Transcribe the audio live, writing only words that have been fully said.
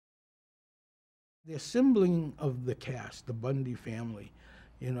The assembling of the cast, the Bundy family,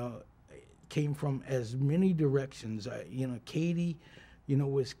 you know, came from as many directions. Katie,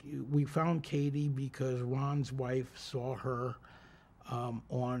 was we found Katie because Ron's wife saw her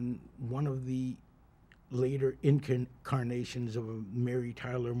on one of the later incarnations of a Mary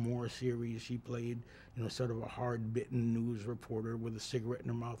Tyler Moore series. She played, sort of a hard-bitten news reporter with a cigarette in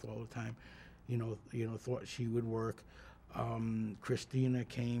her mouth all the time. Thought she would work. Christina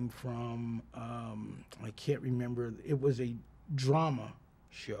came from, I can't remember. It was a drama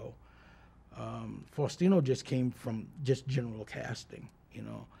show. Faustino just came from just general casting,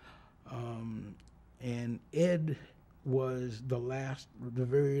 and Ed was the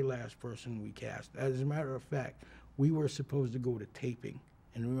very last person we cast. As a matter of fact, we were supposed to go to taping,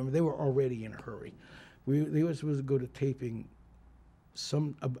 and remember they were already in a hurry. They were supposed to go to taping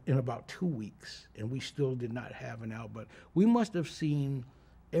in about 2 weeks, and we still did not have an album. We must have seen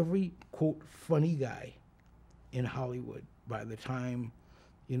every quote funny guy in Hollywood by the time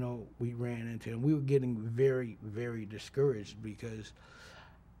we ran into him. We were getting very, very discouraged because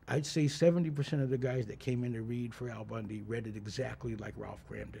I'd say 70% of the guys that came in to read for Al Bundy read it exactly like Ralph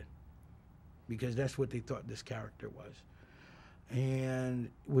Graham did, because that's what they thought this character was, and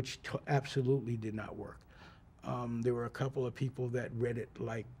which absolutely did not work. There were a couple of people that read it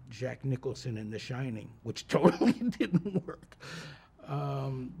like Jack Nicholson in The Shining, which totally didn't work.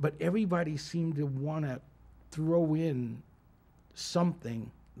 But everybody seemed to want to throw in something.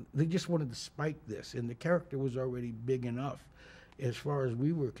 They just wanted to spike this, and the character was already big enough, as far as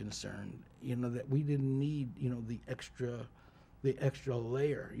we were concerned. That we didn't need the extra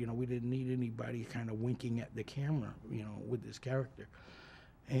layer. We didn't need anybody kind of winking at the camera, with this character.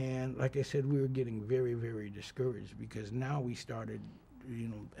 And like I said, we were getting very, very discouraged because now we started,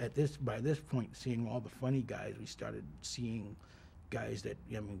 by this point, seeing all the funny guys. We started seeing guys that,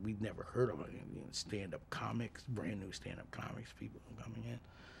 we'd never heard of, stand-up comics, brand new stand-up comics, people coming in.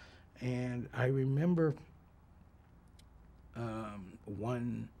 And I remember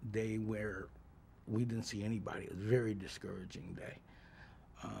one day where we didn't see anybody. It was a very discouraging day.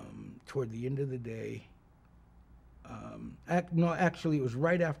 Toward the end of the day, no, actually, it was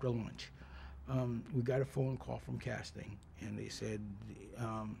right after lunch. We got a phone call from casting, and they said,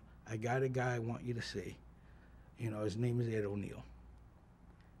 I got a guy I want you to see. His name is Ed O'Neill.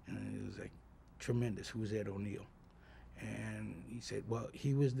 And it was like, tremendous. Who's Ed O'Neill? And he said, well,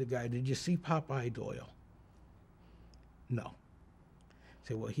 he was the guy. Did you see Popeye Doyle? No. I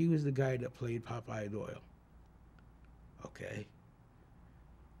said, well, he was the guy that played Popeye Doyle. Okay.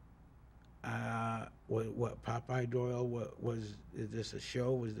 What Popeye Doyle, is this a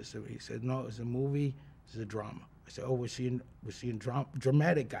show? He said, no, it's a movie, it's a drama. I said, oh, we're seeing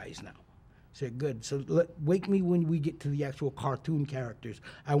dramatic guys now. I said, good. So wake me when we get to the actual cartoon characters.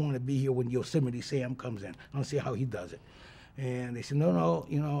 I want to be here when Yosemite Sam comes in. I want to see how he does it. And they said, no,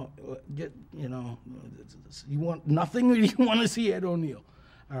 you want nothing, or you want to see Ed O'Neill?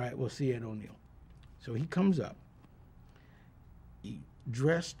 All right, we'll see Ed O'Neill. So he comes up. He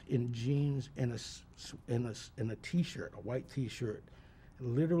dressed in jeans and a t-shirt, a white t-shirt,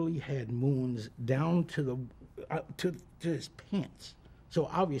 literally had moons down to to his pants. So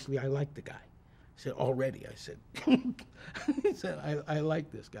obviously I liked the guy. I said, already, I said, he said, I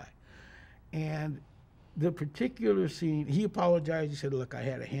like this guy. And the particular scene, he apologized. He said, look, I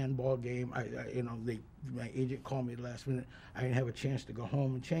had a handball game. My agent called me the last minute. I didn't have a chance to go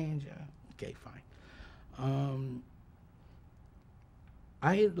home and change. Okay, fine.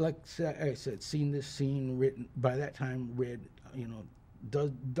 I had, like I said, seen this scene written, by that time read,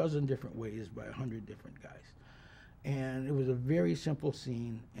 dozen different ways by 100 different guys. And it was a very simple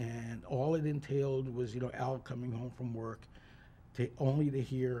scene, and all it entailed was, Al coming home from work, only to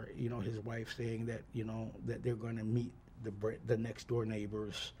hear, his wife saying that, that they're going to meet the next door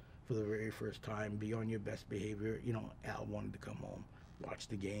neighbors for the very first time, be on your best behavior. Al wanted to come home, watch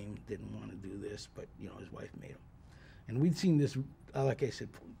the game, didn't want to do this, but, his wife made him. And we'd seen this, like I said,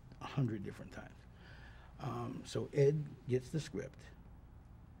 100 different times. So Ed gets the script,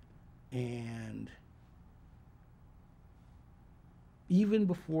 and even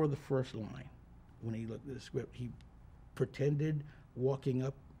before the first line, when he looked at the script, he pretended walking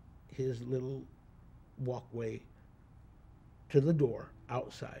up his little walkway to the door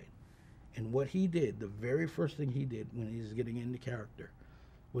outside. And what he did, the very first thing he did when he was getting into character,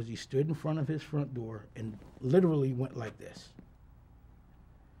 was he stood in front of his front door and literally went like this.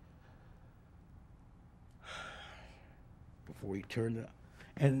 Before he turned it.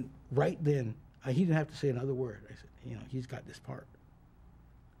 And right then, he didn't have to say another word. I said, he's got this part.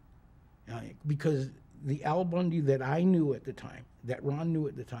 Because the Al Bundy that I knew at the time, that Ron knew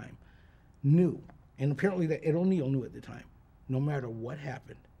at the time, knew, and apparently that Ed O'Neill knew at the time, no matter what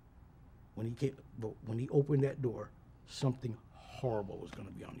happened, when he opened that door, something horrible was going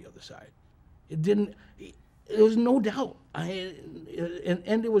to be on the other side. It didn't. There was no doubt,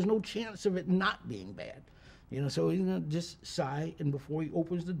 and there was no chance of it not being bad. So he's gonna just sigh, and before he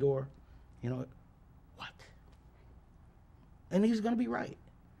opens the door, what? And he's gonna be right.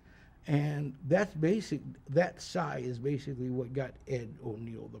 And that's basic. That sigh is basically what got Ed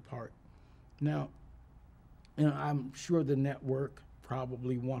O'Neill the part. Now, I'm sure the network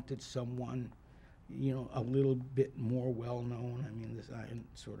probably wanted someone, a little bit more well known. I mean, I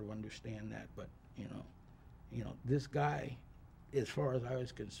sort of understand that, but this guy, as far as I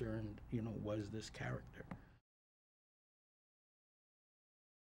was concerned, was this character.